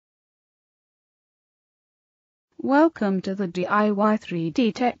Welcome to the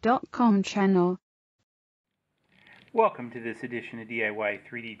DIY3DTech.com channel. Welcome to this edition of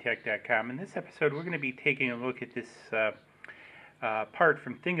DIY3DTech.com. In this episode, we're going to be taking a look at this part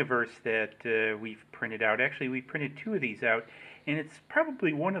from Thingiverse that we've printed out. Actually, we printed two of these out, and it's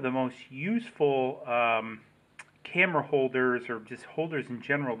probably one of the most useful camera holders, or just holders in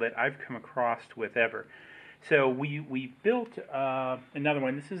general, that I've come across with ever. So we built another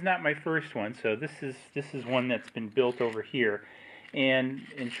one. This is not my first one, so this is one that's been built over here. And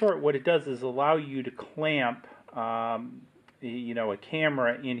in short, what it does is allow you to clamp a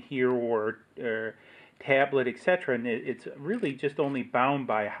camera in here, or tablet, etc. And it's really just only bound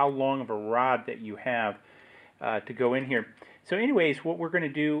by how long of a rod that you have to go in here. So anyways, what we're going to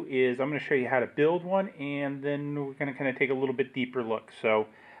do is I'm going to show you how to build one, and then we're going to kind of take a little bit deeper look. So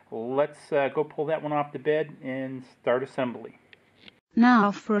let's go pull that one off the bed and start assembly. Now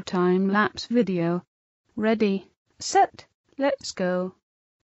for a time-lapse video. Ready, set, let's go.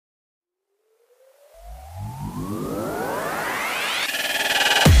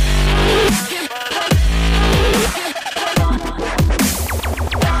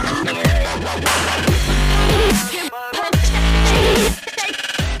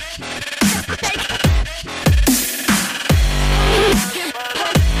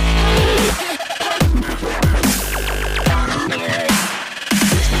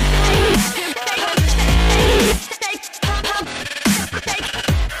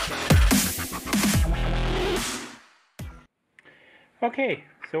 Okay,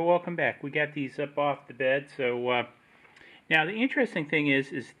 so welcome back. We got these up off the bed. So now the interesting thing is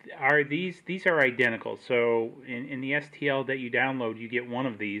these are identical. So in the STL that you download, you get one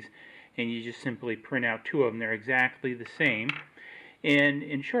of these, and you just simply print out two of them. They're exactly the same. And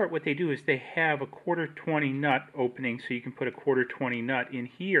in short, what they do is they have a 1/4-20 nut opening, so you can put a 1/4-20 nut in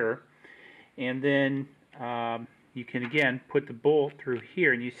here, and then you can again put the bolt through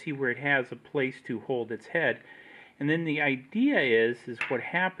here, and you see where it has a place to hold its head. And then the idea is what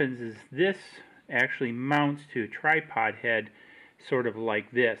happens is this actually mounts to a tripod head, sort of like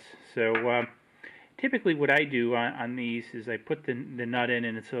this. So typically what I do on these is I put the nut in,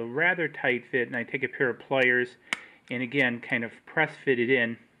 and it's a rather tight fit, and I take a pair of pliers and again kind of press fit it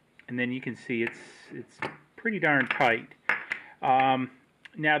in, and then you can see it's pretty darn tight.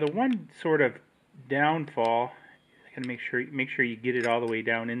 Now the one sort of downfall, I gotta make sure you get it all the way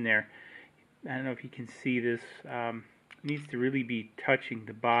down in there. I don't know if you can see this. It needs to really be touching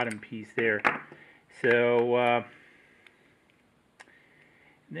the bottom piece there. So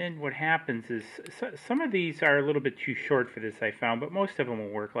then what happens is some of these are a little bit too short for this, I found, but most of them will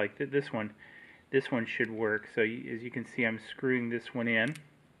work. Like this one. This one should work. So as you can see, I'm screwing this one in,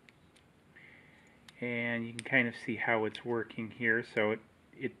 and you can kind of see how it's working here. So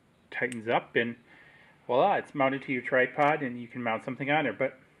it tightens up, and voila, it's mounted to your tripod, and you can mount something on there.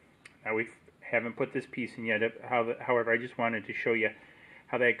 But now we haven't put this piece in yet. However, I just wanted to show you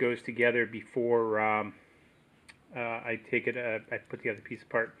how that goes together before I take it. I put the other piece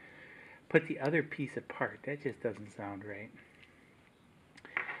apart. Put the other piece apart. That just doesn't sound right.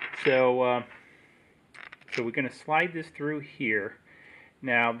 So so we're going to slide this through here.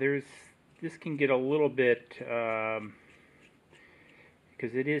 Now this can get a little bit because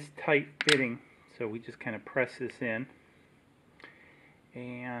it is tight fitting. So we just kind of press this in,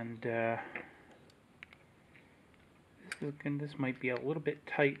 and this might be a little bit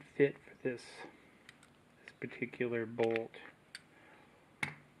tight fit for this particular bolt.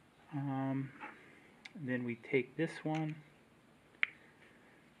 Then we take this one,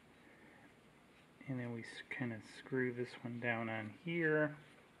 and then we kind of screw this one down on here.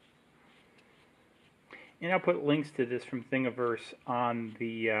 And I'll put links to this from Thingiverse on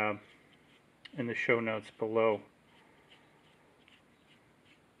the in the show notes below.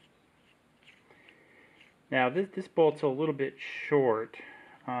 Now this bolt's a little bit short,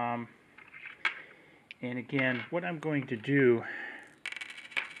 and again, what I'm going to do,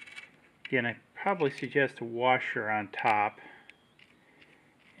 again, I probably suggest a washer on top,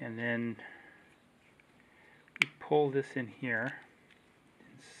 and then we pull this in here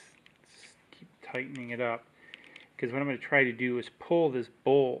and keep tightening it up, because what I'm going to try to do is pull this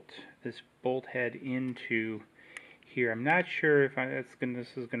bolt head into here. I'm not sure if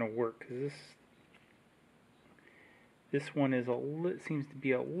this is going to work, because this one is seems to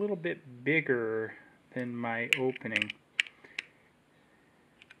be a little bit bigger than my opening.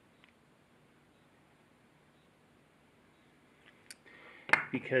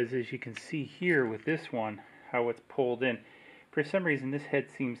 Because as you can see here with this one, how it's pulled in. For some reason this head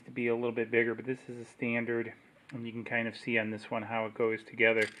seems to be a little bit bigger, but this is a standard, and you can kind of see on this one how it goes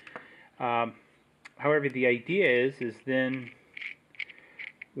together. However, the idea is then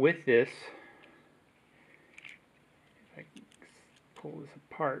with this, if I can pull this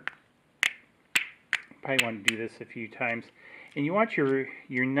apart, probably want to do this a few times, and you want your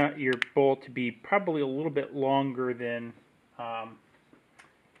bolt to be probably a little bit longer than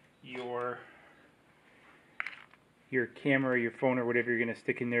your camera, your phone, or whatever you're going to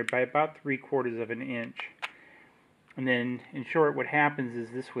stick in there, by about 3/4 of an inch. And then, in short, what happens is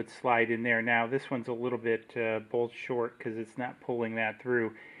this would slide in there. Now, this one's a little bit bolt short because it's not pulling that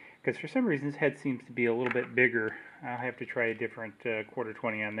through. Because for some reason, this head seems to be a little bit bigger. I'll have to try a different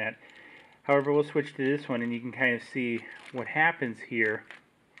 1/4-20 on that. However, we'll switch to this one, and you can kind of see what happens here.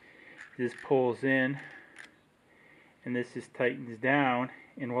 This pulls in, and this just tightens down,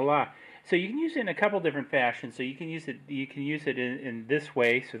 and voila. So you can use it in a couple different fashions. So you can use it in this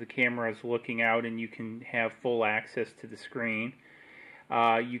way, so the camera is looking out and you can have full access to the screen.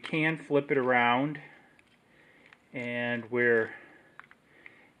 You can flip it around, and where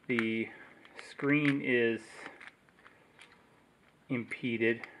the screen is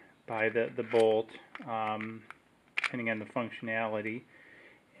impeded by the bolt, depending on the functionality.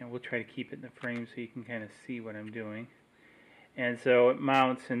 And we'll try to keep it in the frame so you can kind of see what I'm doing. And so it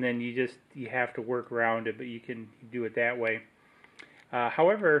mounts, and then you have to work around it, but you can do it that way.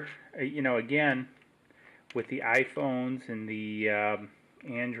 However, again, with the iPhones and the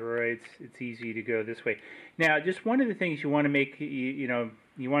Androids, it's easy to go this way. Now, just one of the things you want to make, you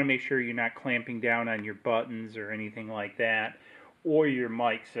want to make sure you're not clamping down on your buttons or anything like that, or your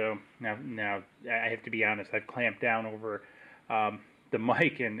mic. So now I have to be honest, I've clamped down over the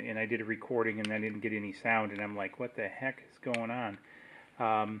mic, and I did a recording and I didn't get any sound, and I'm like, what the heck is going on?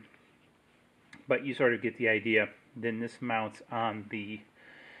 But you sort of get the idea. Then this mounts on the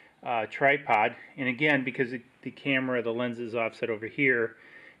tripod, and again, because the camera, the lens is offset over here,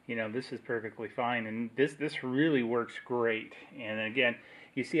 this is perfectly fine, and this really works great. And again,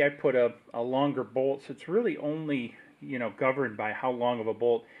 you see I put a longer bolt, so it's really only governed by how long of a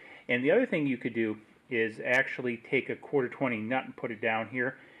bolt. And the other thing you could do is actually take a 1/4-20 nut and put it down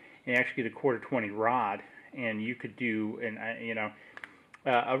here, and actually get a 1/4-20 rod, and you could do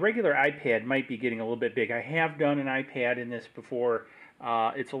a regular iPad might be getting a little bit big. I have done an iPad in this before.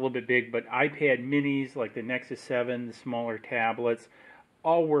 It's a little bit big, but iPad minis like the Nexus 7, the smaller tablets,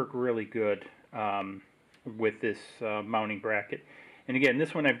 all work really good with this mounting bracket. And again,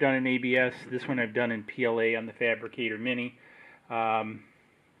 this one I've done in ABS, this one I've done in PLA on the Fabrikator Mini.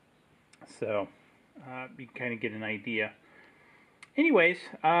 So you can kind of get an idea. Anyways,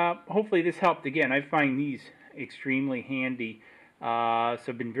 hopefully this helped. Again, I find these extremely handy. So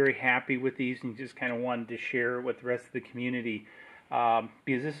I've been very happy with these, and just kind of wanted to share it with the rest of the community,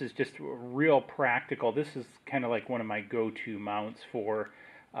 because this is just real practical. This is kind of like one of my go-to mounts for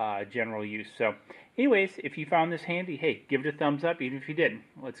general use. So anyways, if you found this handy, hey, give it a thumbs up. Even if you didn't,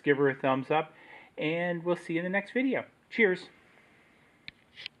 let's give her a thumbs up, and we'll see you in the next video. Cheers.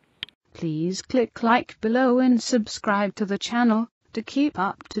 Please click like below and subscribe to the channel to keep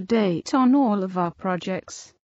up to date on all of our projects.